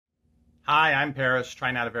Hi, I'm Paris,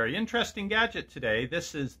 trying out a very interesting gadget today.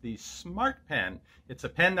 This is the Smart Pen. It's a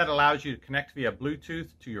pen that allows you to connect via Bluetooth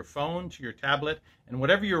to your phone, to your tablet, and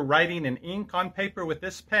whatever you're writing in ink on paper with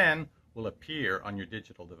this pen will appear on your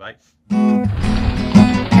digital device.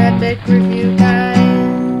 Epic Review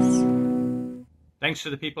Guys. Thanks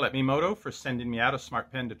to the people at Mimoto for sending me out a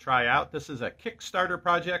Smart Pen to try out. This is a Kickstarter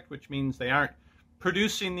project, which means they aren't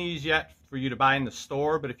producing these yet for you to buy in the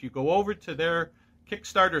store, but if you go over to their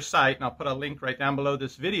Kickstarter site, and I'll put a link right down below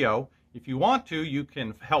this video. If you want to, you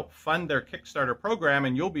can help fund their Kickstarter program,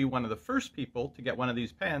 and you'll be one of the first people to get one of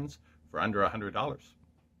these pens for under $100.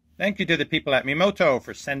 Thank you to the people at Mimoto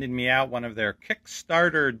for sending me out one of their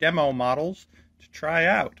Kickstarter demo models to try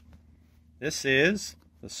out. This is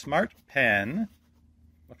the Smart Pen.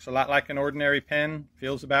 Looks a lot like an ordinary pen,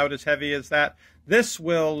 feels about as heavy as that. This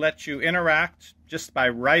will let you interact just by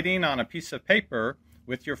writing on a piece of paper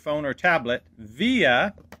with your phone or tablet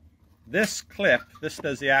via this clip. This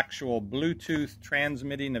does the actual Bluetooth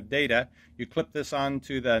transmitting of data. You clip this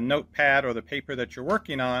onto the notepad or the paper that you're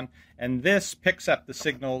working on, and this picks up the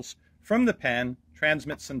signals from the pen,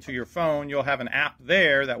 transmits them to your phone. You'll have an app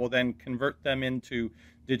there that will then convert them into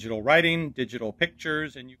digital writing, digital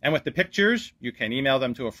pictures, and with the pictures, you can email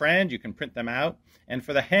them to a friend, you can print them out, and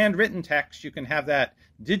for the handwritten text, you can have that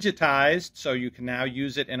digitized so you can now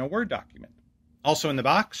use it in a Word document. Also in the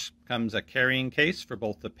box comes a carrying case for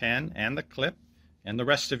both the pen and the clip and the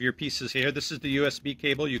rest of your pieces here. This is the USB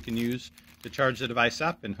cable you can use to charge the device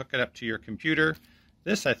up and hook it up to your computer.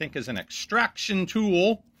 This, I think, is an extraction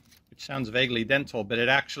tool, which sounds vaguely dental, but it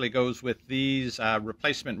actually goes with these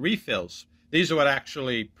replacement refills. These are what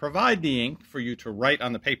actually provide the ink for you to write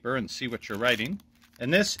on the paper and see what you're writing.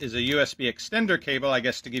 And this is a USB extender cable, I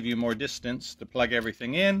guess, to give you more distance to plug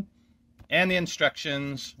everything in. And the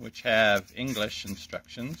instructions, which have English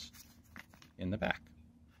instructions in the back.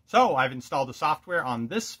 So I've installed the software on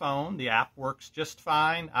this phone. The app works just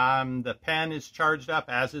fine. The pen is charged up,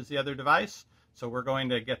 as is the other device. So we're going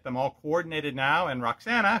to get them all coordinated now. And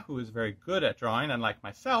Roxana, who is very good at drawing, unlike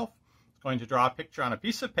myself, is going to draw a picture on a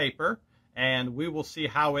piece of paper. And we will see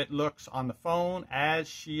how it looks on the phone as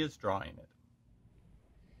she is drawing it.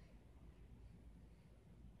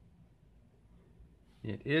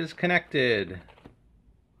 It is connected.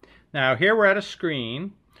 Now here we're at a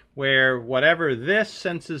screen where whatever this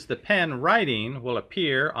senses the pen writing will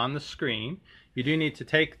appear on the screen. You do need to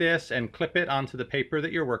take this and clip it onto the paper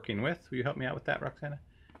that you're working with. Will you help me out with that, Roxana?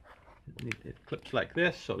 It clips like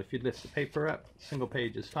this, so if you lift the paper up, single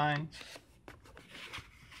page is fine.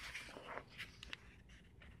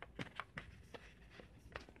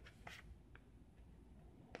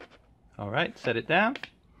 All right, set it down.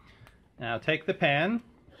 Now take the pen,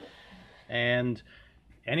 and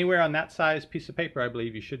anywhere on that size piece of paper, I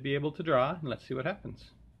believe you should be able to draw, and let's see what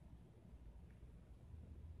happens.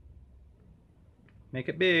 Make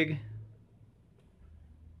it big.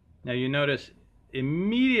 Now you notice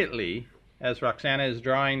immediately as Roxana is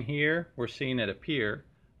drawing here, we're seeing it appear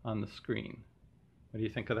on the screen. What do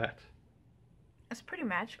you think of that? That's pretty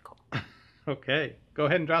magical. Okay, go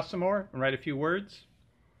ahead and draw some more and write a few words.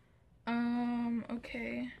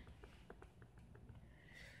 Okay.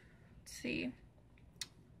 Let's see.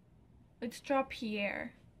 Let's draw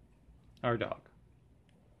Pierre. Our dog.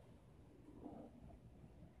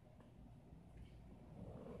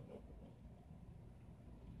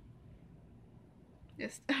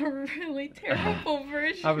 Just a really terrible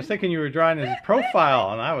version. I was thinking you were drawing his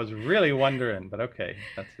profile, and I was really wondering, but okay,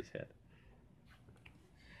 that's his head.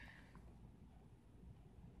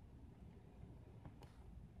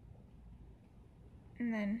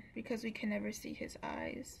 And then, because we can never see his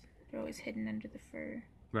eyes, they're always hidden under the fur.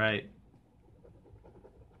 Right.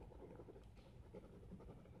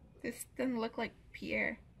 This doesn't look like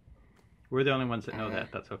Pierre. We're the only ones that know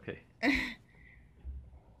that. That's okay.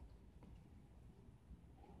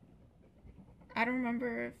 I don't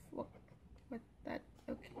remember what that.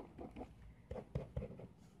 Okay.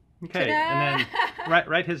 Okay, and then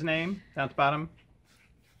write his name down at the bottom.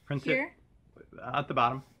 Print Here? it at the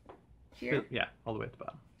bottom. Here? Yeah, all the way at the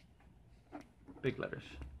bottom. Big letters.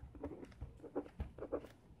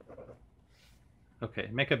 Okay,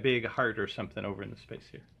 make a big heart or something over in the space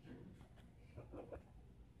here.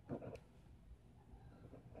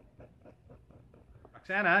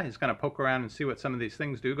 Roxana is going to poke around and see what some of these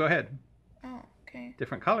things do. Go ahead. Oh, okay.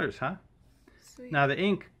 Different colors, huh? Sweet. Now the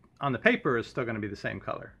ink on the paper is still going to be the same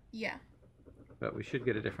color. Yeah. But we should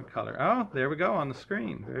get a different color. Oh, there we go on the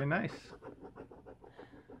screen. Very nice.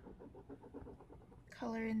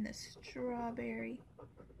 Color in the strawberry.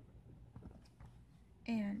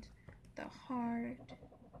 And the heart.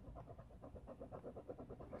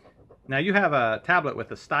 Now you have a tablet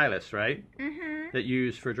with a stylus, right? Mm-hmm. That you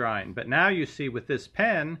use for drawing. But now you see with this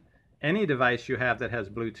pen, any device you have that has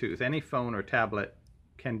Bluetooth, any phone or tablet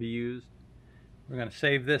can be used. We're going to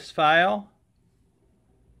save this file.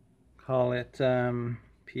 Call it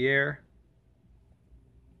Pierre.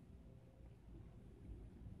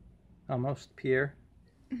 Almost Pierre.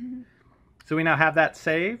 Mm-hmm. So we now have that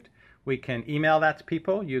saved. We can email that to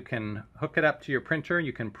people. You can hook it up to your printer.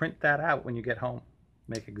 You can print that out when you get home.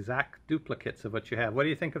 Make exact duplicates of what you have. What do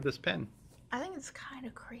you think of this pen? I think it's kind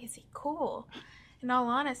of crazy cool, in all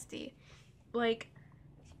honesty. Like,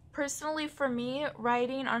 personally for me,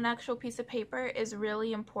 writing on an actual piece of paper is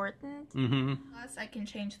really important. Mm-hmm. Plus, I can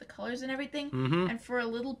change the colors and everything. Mm-hmm. And for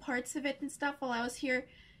little parts of it and stuff, while I was here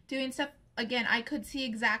doing stuff, again, I could see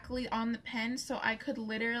exactly on the pen, so I could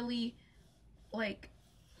literally, like...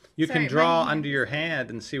 You can draw under your hand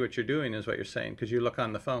and see what you're doing, is what you're saying, because you look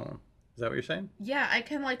on the phone. Is that what you're saying? Yeah, I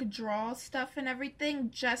can, like, draw stuff and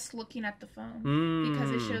everything just looking at the phone.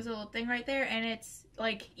 Because it shows a little thing right there, and it's,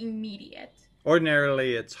 like, immediate.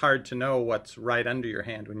 Ordinarily, it's hard to know what's right under your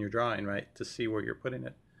hand when you're drawing, right? To see where you're putting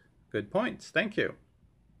it. Good points. Thank you.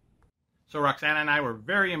 So Roxana and I were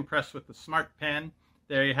very impressed with the Smart Pen.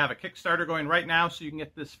 There you have a Kickstarter going right now, so you can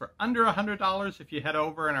get this for under $100 if you head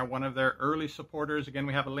over and are one of their early supporters. Again,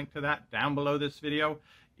 we have a link to that down below this video.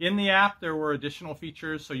 In the app, there were additional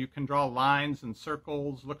features, so you can draw lines and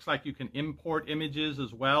circles. Looks like you can import images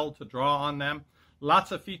as well to draw on them.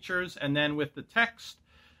 Lots of features. And then with the text,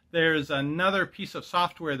 there's another piece of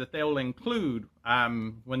software that they'll include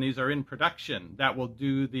when these are in production that will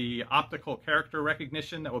do the optical character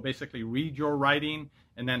recognition, that will basically read your writing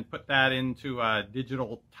and then put that into a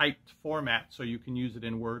digital typed format so you can use it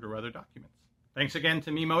in Word or other documents. Thanks again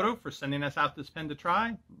to Mimoto for sending us out this pen to try.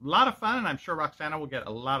 A lot of fun, and I'm sure Roxana will get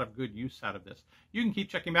a lot of good use out of this. You can keep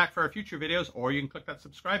checking back for our future videos, or you can click that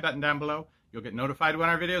subscribe button down below. You'll get notified when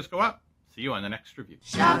our videos go up. See you on the next review.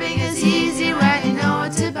 Shopping is easy when you know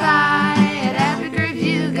what to buy. At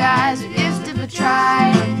EpicReviewGuys, we give it a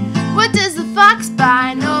try. What does the fox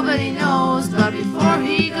buy? Nobody knows, but before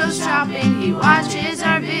he goes shopping, he watches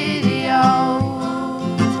our videos.